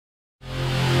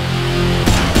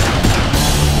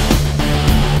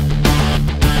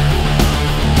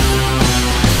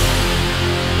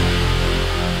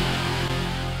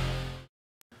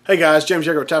Hey guys, James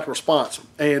Yeager with Tactical Response,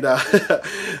 and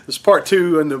this is part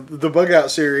 2 in the bug out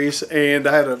series. And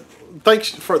I had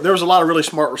there was a lot of really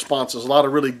smart responses, a lot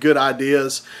of really good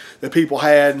ideas that people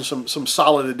had, and some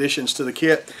solid additions to the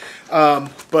kit.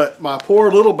 But my poor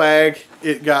little bag,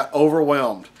 it got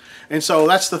overwhelmed, and so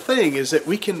that's the thing, is that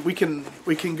we can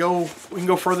go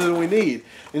further than we need.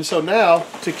 And so now,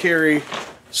 to carry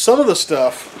some of the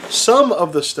stuff,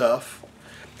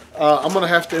 I'm going to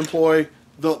have to employ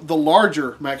the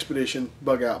larger Maxpedition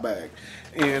bug out bag.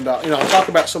 And I'll talk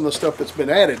about some of the stuff that's been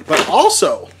added, but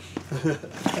also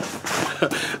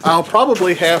I'll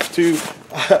probably have to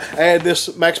add this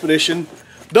Maxpedition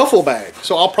duffel bag.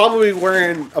 So I'll probably be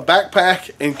wearing a backpack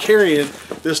and carrying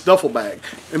this duffel bag.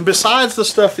 And besides the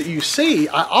stuff that you see,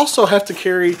 I also have to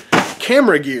carry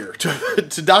camera gear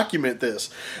to document this.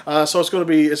 So it's going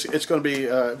to be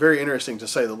very interesting, to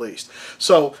say the least.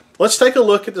 So let's take a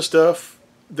look at the stuff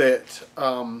that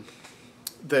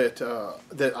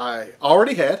I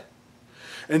already had,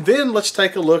 and then let's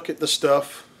take a look at the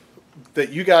stuff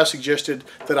that you guys suggested,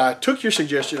 that I took your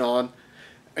suggestion on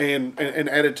and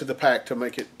added to the pack to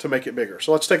make it bigger.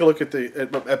 So let's take a look at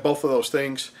both of those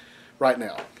things right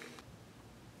now.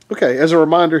 Okay, as a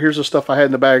reminder, here's the stuff I had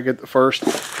in the bag at the first: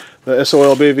 the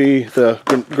SOL bivy, the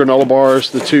granola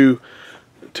bars, the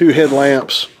two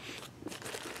headlamps,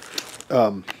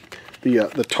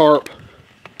 the tarp.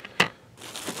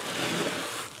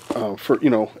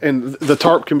 And the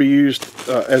tarp can be used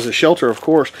as a shelter, of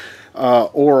course,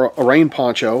 or a rain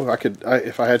poncho.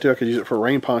 If I had to, I could use it for a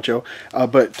rain poncho.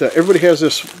 But everybody has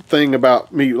this thing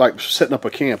about me like setting up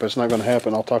a camp. It's not going to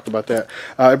happen. I'll talk about that.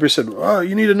 Everybody said, "Oh,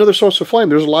 you need another source of flame.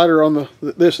 There's a lighter on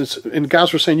this." And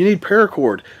guys were saying, "You need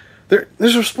paracord."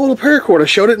 There's a spool of paracord. I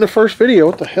showed it in the first video.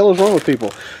 What the hell is wrong with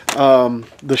people?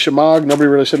 The Shimag, nobody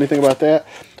really said anything about that.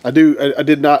 I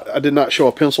did not show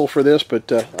a pencil for this, but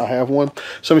I have one.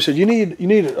 Somebody said you need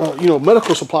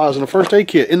medical supplies and a first aid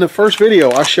kit. In the first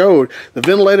video, I showed the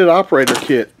ventilated operator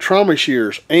kit, trauma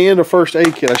shears, and a first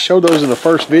aid kit. I showed those in the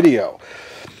first video.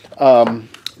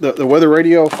 The weather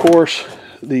radio, of course.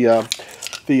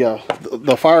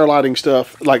 The fire lighting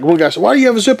stuff. Like one guy said, "Why do you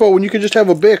have a Zippo when you can just have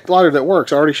a Bic lighter that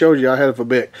works?" I already showed you I have a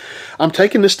Bic. I'm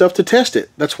taking this stuff to test it.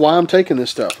 That's why I'm taking this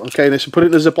stuff. Okay, they said put it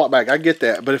in a Ziploc bag. I get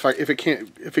that, but if it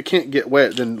can't get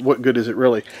wet, then what good is it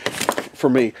really for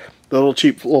me? The little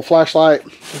cheap little flashlight,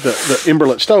 the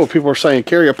Emberlit stove. People are saying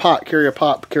carry a pot, carry a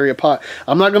pot, carry a pot.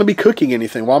 I'm not going to be cooking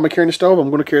anything. Why am I carrying the stove? I'm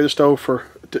going to carry the stove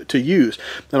to use,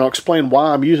 and I'll explain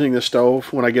why I'm using this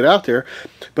stove when I get out there.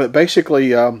 But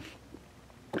basically,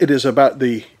 it is about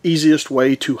the easiest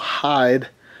way to hide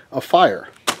a fire.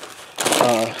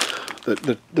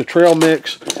 The trail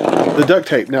mix, the duct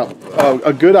tape. Now,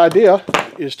 a good idea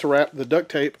is to wrap the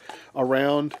duct tape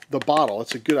around the bottle.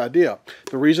 It's a good idea.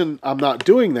 The reason I'm not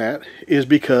doing that is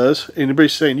because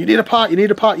anybody's saying, "You need a pot, you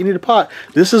need a pot, you need a pot."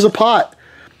 This is a pot.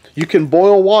 You can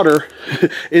boil water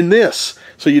in this.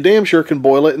 So you damn sure can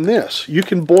boil it in this. You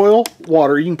can boil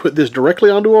water. You can put this directly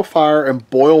onto a fire and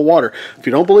boil water. If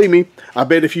you don't believe me, I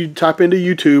bet if you type into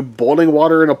YouTube boiling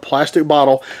water in a plastic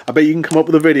bottle, I bet you can come up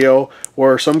with a video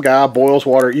where some guy boils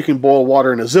water. You can boil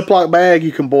water in a Ziploc bag.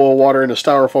 You can boil water in a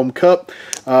styrofoam cup.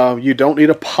 You don't need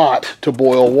a pot to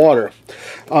boil water.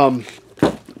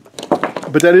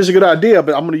 But that is a good idea,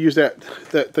 but I'm going to use that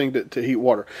thing to heat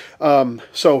water.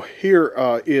 So here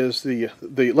is the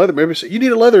Leatherman. Maybe say, "You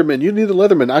need a Leatherman, you need a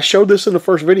Leatherman." I showed this in the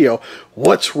first video.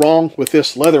 What's wrong with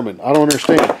this Leatherman? I don't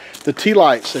understand. The tea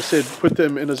lights, they said put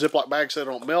them in a Ziploc bag so they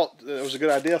don't melt. That was a good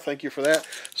idea. Thank you for that.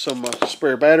 Some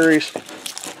spare batteries.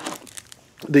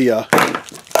 The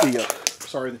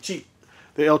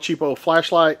El Cheapo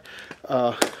flashlight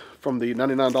from the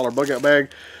 $99 bug out bag.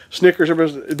 Snickers.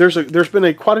 There's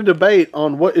been quite a debate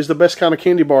on what is the best kind of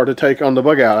candy bar to take on the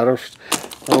bug out. I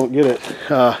don't get it.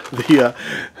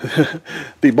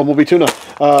 The Bumblebee tuna,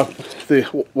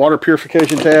 the water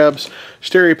purification tabs,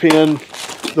 StereoPen,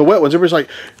 the wet ones. Everybody's like,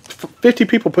 50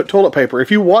 people put toilet paper.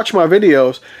 If you watch my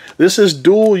videos, this is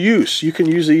dual use. You can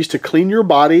use these to clean your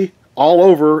body all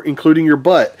over, including your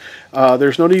butt.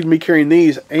 There's no need of me carrying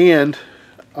these and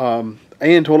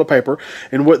toilet paper.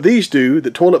 And what these do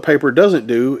that toilet paper doesn't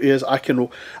do is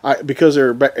because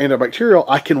they're antibacterial,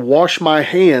 I can wash my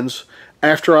hands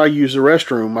after I use the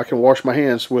restroom. I can wash my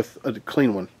hands with a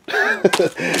clean one.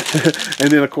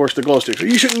 And then of course the glow sticks.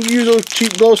 You shouldn't use those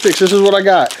cheap glow sticks. This is what I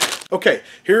got. Okay,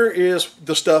 here is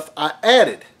the stuff I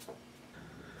added.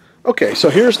 Okay,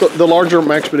 so here's the larger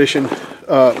Maxpedition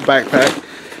backpack.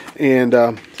 And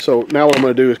so now what I'm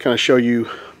going to do is kind of show you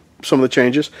some of the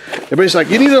changes. Everybody's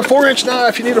like, "You need a 4-inch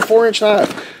knife, you need a 4-inch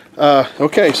knife."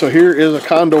 Okay, so here is a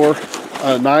Condor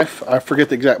knife. I forget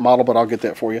the exact model, but I'll get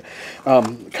that for you.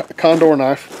 Condor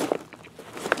knife.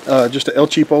 Just a El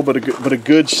Cheapo, but a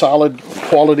good, solid,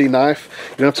 quality knife.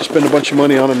 You don't have to spend a bunch of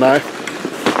money on a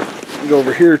knife. Go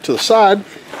over here to the side,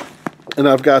 and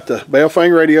I've got the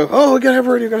Baofeng radio. Oh, gotta have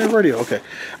a radio, gotta have a radio. Okay.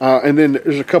 And then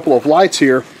there's a couple of lights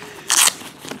here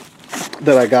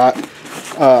that I got.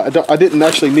 I didn't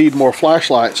actually need more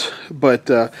flashlights, but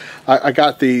I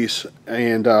got these,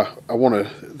 and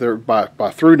they're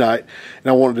by Through Night, and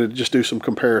I wanted to just do some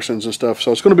comparisons and stuff.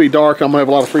 So it's going to be dark. I'm going to have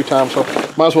a lot of free time, so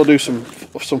might as well do some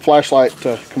flashlight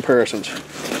comparisons.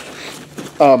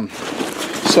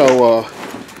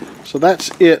 So that's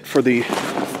it for the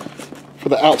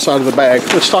outside of the bag.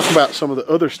 Let's talk about some of the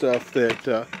other stuff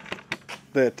that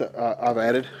I've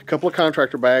added. A couple of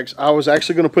contractor bags. I was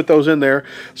actually going to put those in there.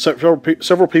 Several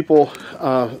people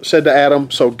said to add them,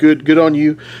 so good on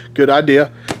you. Good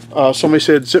idea. Somebody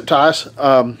said zip ties.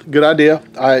 Good idea.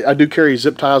 I do carry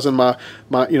zip ties in my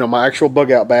actual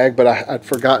bug out bag, but I'd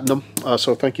forgotten them.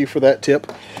 So thank you for that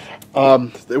tip.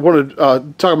 They wanted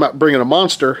talking about bringing a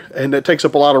monster, and it takes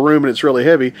up a lot of room and it's really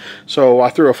heavy, so I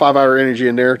threw a 5-hour energy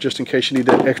in there just in case you need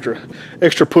that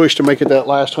extra push to make it that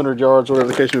last 100 yards, whatever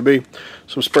the case may be.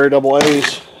 Some spare double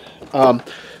A's.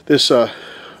 This new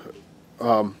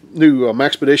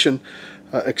Maxpedition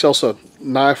Excelsa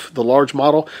knife, the large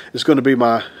model, is going to be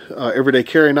my everyday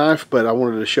carry knife, but I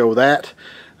wanted to show that.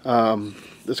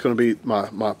 It's going to be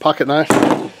my pocket knife.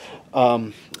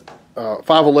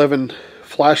 511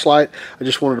 flashlight. I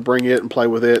just wanted to bring it and play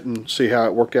with it and see how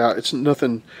it worked out. It's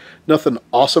nothing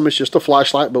awesome. It's just a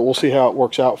flashlight, but we'll see how it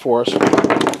works out for us.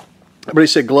 Everybody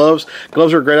said gloves.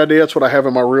 Gloves are a great idea. That's what I have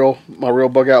in my real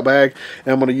bug out bag,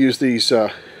 and I'm going to use these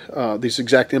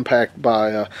Exact Impact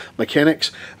by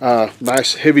Mechanics.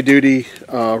 Nice heavy duty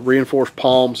reinforced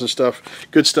palms and stuff.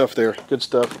 Good stuff there. Good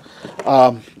stuff.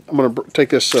 I'm going to take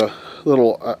this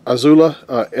little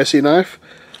Azula Essie knife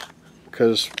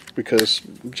because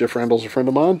Jeff Randall's a friend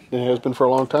of mine and has been for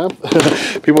a long time.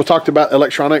 People talked about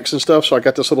electronics and stuff, so I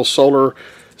got this little solar,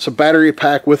 it's a battery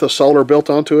pack with a solar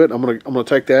built onto it. I'm gonna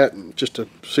take that just to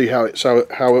see how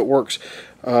it works.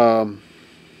 Can't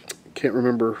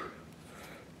remember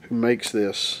who makes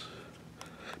this,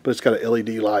 but it's got an LED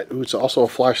light. Ooh, it's also a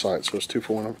flashlight, so it's 2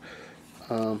 for 1.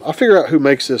 I'll figure out who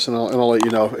makes this, and I'll let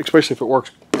you know, especially if it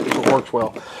works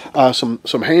well. Some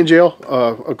hand gel,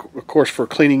 of course, for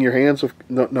cleaning your hands,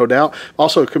 no doubt.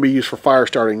 Also, it can be used for fire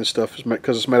starting. This stuff is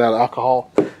because it's made out of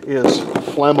alcohol, is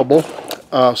flammable.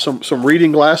 Some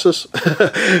reading glasses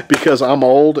because I'm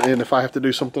old, and if I have to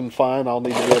do something fine, I'll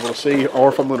need to be able to see, or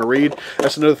if I'm going to read.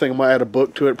 That's another thing. I'm going to add a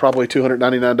book to it, probably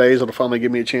 299 days. It'll finally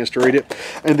give me a chance to read it.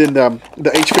 And then the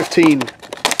H15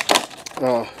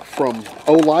 from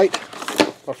Olight.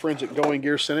 My friends at Going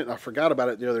Gear sent it, and I forgot about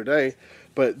it the other day.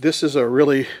 But this is a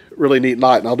really neat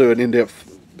light, and I'll do an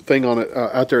in-depth thing on it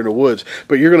out there in the woods.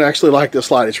 But you're going to actually like this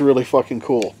light. It's really fucking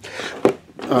cool.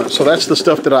 So that's the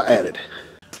stuff that I added.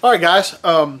 All right, guys.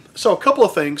 So a couple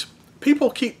of things.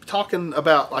 People keep talking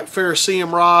about like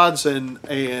ferrocerium rods and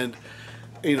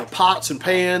pots and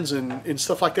pans and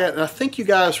stuff like that. And I think you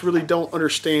guys really don't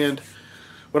understand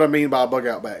what I mean by a bug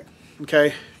out bag.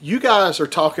 Okay, you guys are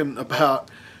talking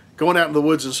about going out in the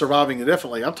woods and surviving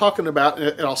indefinitely. I'm talking about,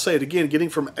 and I'll say it again, getting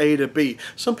from A to B.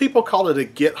 Some people call it a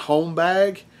get-home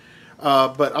bag,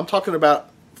 but I'm talking about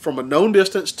from a known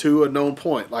distance to a known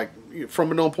point, like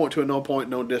from a known point to a known point,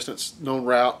 known distance, known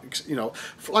route,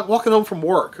 like walking home from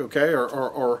work, okay,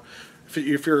 or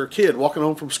if you're a kid walking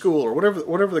home from school, or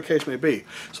whatever the case may be.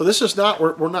 So this is not,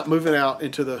 we're not moving out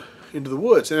into the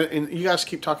woods, and you guys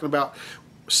keep talking about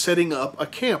setting up a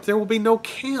camp. There will be no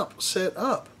camp set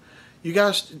up. You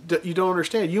guys, you don't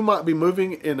understand. You might be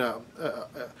moving in a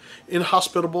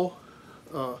inhospitable,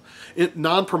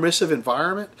 non-permissive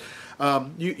environment.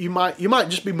 You might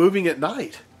just be moving at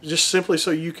night, just simply so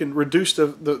you can reduce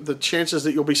the chances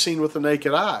that you'll be seen with the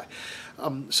naked eye.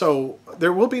 So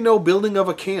there will be no building of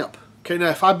a camp. Okay, now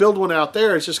if I build one out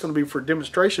there, it's just going to be for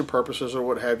demonstration purposes or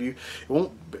what have you. It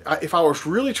won't. If I was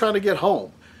really trying to get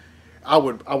home, I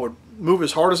would move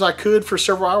as hard as I could for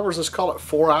several hours. Let's call it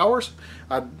 4 hours.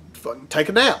 I'd take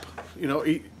a nap,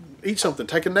 eat something,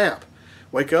 take a nap,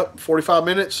 wake up 45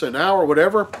 minutes, an hour,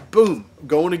 whatever, boom,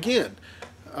 going again.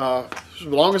 As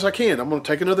long as I can, I'm going to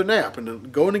take another nap, and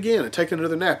then going again and take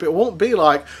another nap. It won't be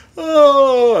like,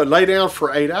 oh, lay down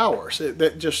for 8 hours.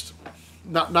 That just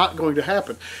not going to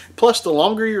happen. Plus, the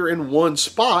longer you're in one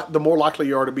spot, the more likely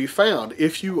you are to be found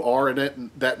if you are in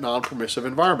that non-permissive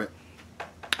environment.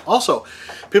 Also,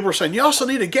 people are saying you also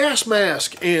need a gas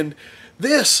mask and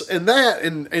this and that,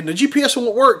 and the GPS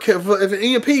won't work of an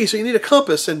EMP, so you need a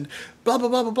compass and blah blah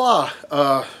blah blah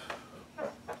blah.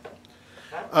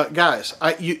 Guys,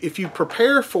 if you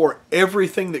prepare for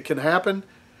everything that can happen,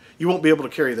 you won't be able to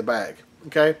carry the bag.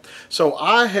 Okay, so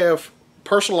I have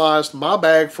personalized my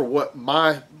bag for what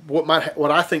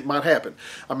I think might happen.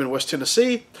 I'm in West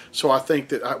Tennessee, so I think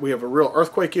that we have a real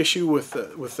earthquake issue with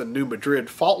the New Madrid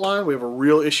fault line. We have a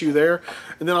real issue there,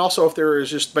 and then also if there is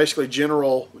just basically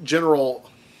general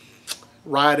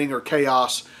rioting or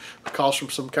chaos caused from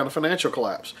some kind of financial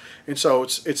collapse, and so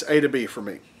it's A to B for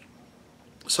me.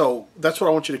 So that's what I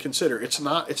want you to consider. We're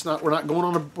not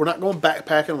going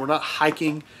backpacking. We're not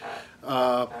hiking.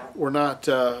 We're not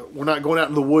going out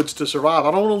in the woods to survive.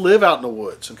 I don't want to live out in the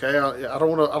woods. Okay, I don't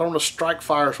want to strike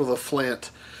fires with a flint.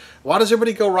 Why does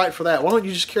everybody go right for that? Why don't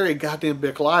you just carry a goddamn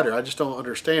Bic lighter? I just don't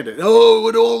understand it. Oh,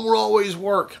 it don't always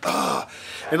work.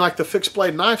 And like the fixed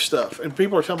blade knife stuff, and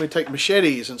people are telling me to take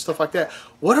machetes and stuff like that.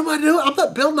 What am I doing? I'm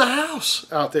not building a house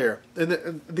out there.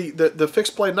 And the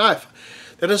fixed blade knife,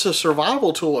 that is a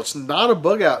survival tool. It's not a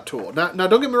bug out tool. Now,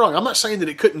 don't get me wrong. I'm not saying that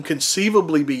it couldn't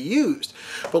conceivably be used,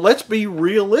 but let's be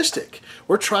realistic.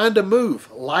 We're trying to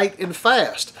move light and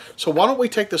fast. So why don't we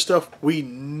take the stuff we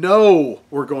know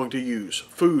we're going to use,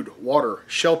 food, water,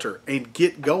 shelter, and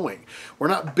get going. We're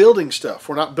not building stuff.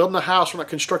 We're not building a house. We're not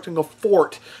constructing a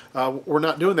fort. We're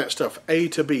not doing that stuff. A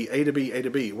to B, A to B, A to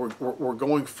B. We're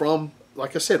going from,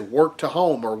 like I said, work to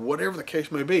home or whatever the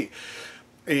case may be.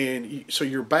 And so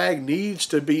your bag needs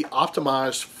to be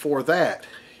optimized for that.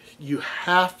 You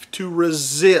have to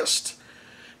resist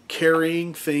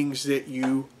carrying things that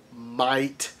you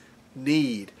might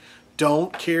need.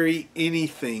 Don't carry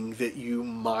anything that you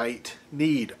might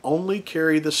need. Only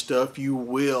carry the stuff you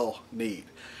will need.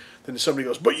 Then somebody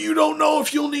goes, but you don't know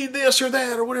if you'll need this or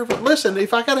that or whatever. Listen,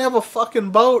 if I gotta have a fucking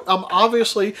boat, I'm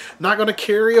obviously not gonna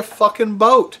carry a fucking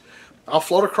boat. I'll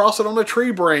float across it on a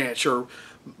tree branch or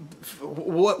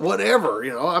whatever,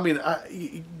 you know. I mean,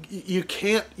 you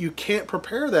can't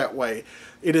prepare that way.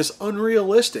 It is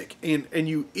unrealistic, and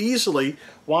you easily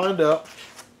wind up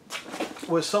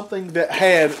with something that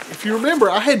had, if you remember,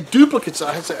 I had duplicates.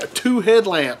 I had 2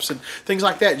 headlamps and things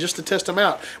like that just to test them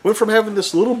out. Went from having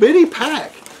this little bitty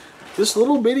pack, this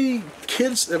little bitty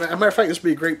kids. As a matter of fact, this would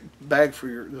be a great bag for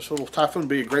your. This little Typhoon would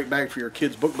be a great bag for your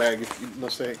kids' book bag,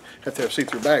 unless they have to have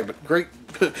see-through bag. But great,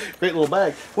 great little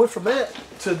bag. Went from that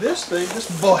to this thing,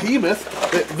 this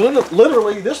behemoth that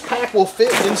literally this pack will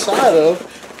fit inside of,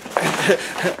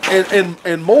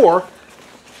 and more.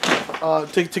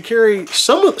 To carry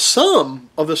some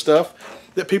of the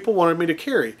stuff that people wanted me to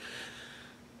carry.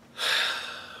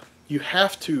 You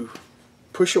have to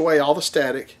push away all the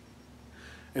static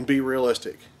and be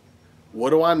realistic.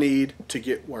 What do I need to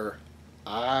get where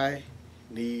I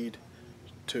need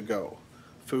to go?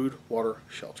 Food, water,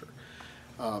 shelter.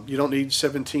 You don't need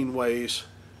 17 ways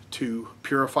to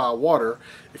purify water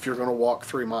if you're going to walk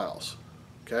 3 miles.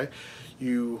 Okay?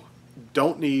 You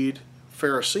don't need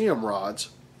ferrocerium rods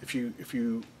if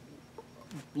you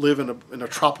live in a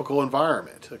tropical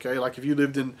environment. Okay, like if you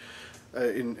lived in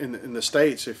the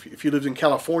States, if you lived in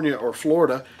California or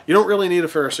Florida, you don't really need a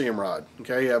ferrocerium rod.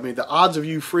 Okay, I mean, the odds of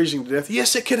you freezing to death,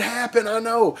 yes, it could happen, I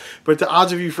know, but the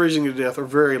odds of you freezing to death are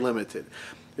very limited.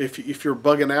 If you're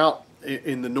bugging out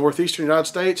in the northeastern United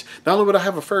States, not only would I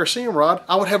have a ferrocerium rod,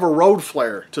 I would have a road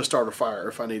flare to start a fire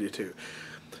if I needed to.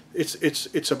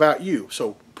 It's about you.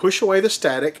 So push away the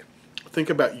static. Think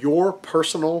about your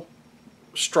personal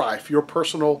strife, your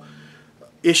personal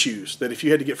issues, that if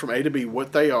you had to get from A to B,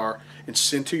 what they are, and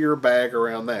center your bag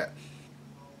around that.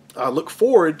 I look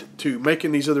forward to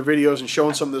making these other videos and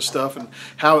showing some of this stuff and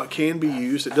how it can be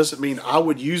used. It doesn't mean I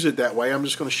would use it that way. I'm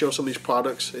just going to show some of these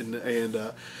products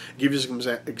and give you some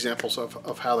examples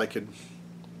of how they could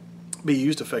be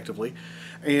used effectively.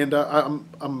 And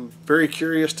I'm very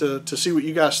curious to see what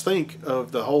you guys think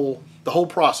of the whole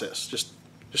process. Just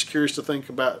curious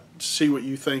to see what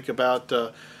you think about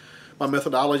my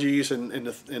methodologies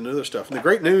and other stuff. And the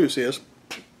great news is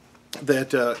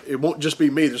that it won't just be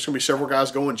me. There's going to be several guys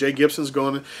going. Jay Gibson's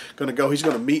going to go. He's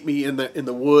going to meet me in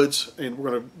the woods, and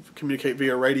we're going to communicate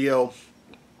via radio.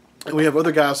 And we have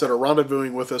other guys that are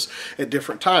rendezvousing with us at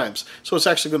different times. So it's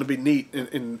actually going to be neat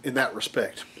in that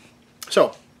respect.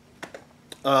 So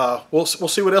we'll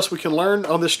see what else we can learn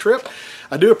on this trip.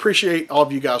 I do appreciate all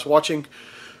of you guys watching.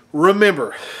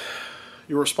 Remember,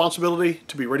 your responsibility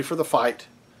to be ready for the fight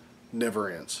never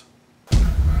ends.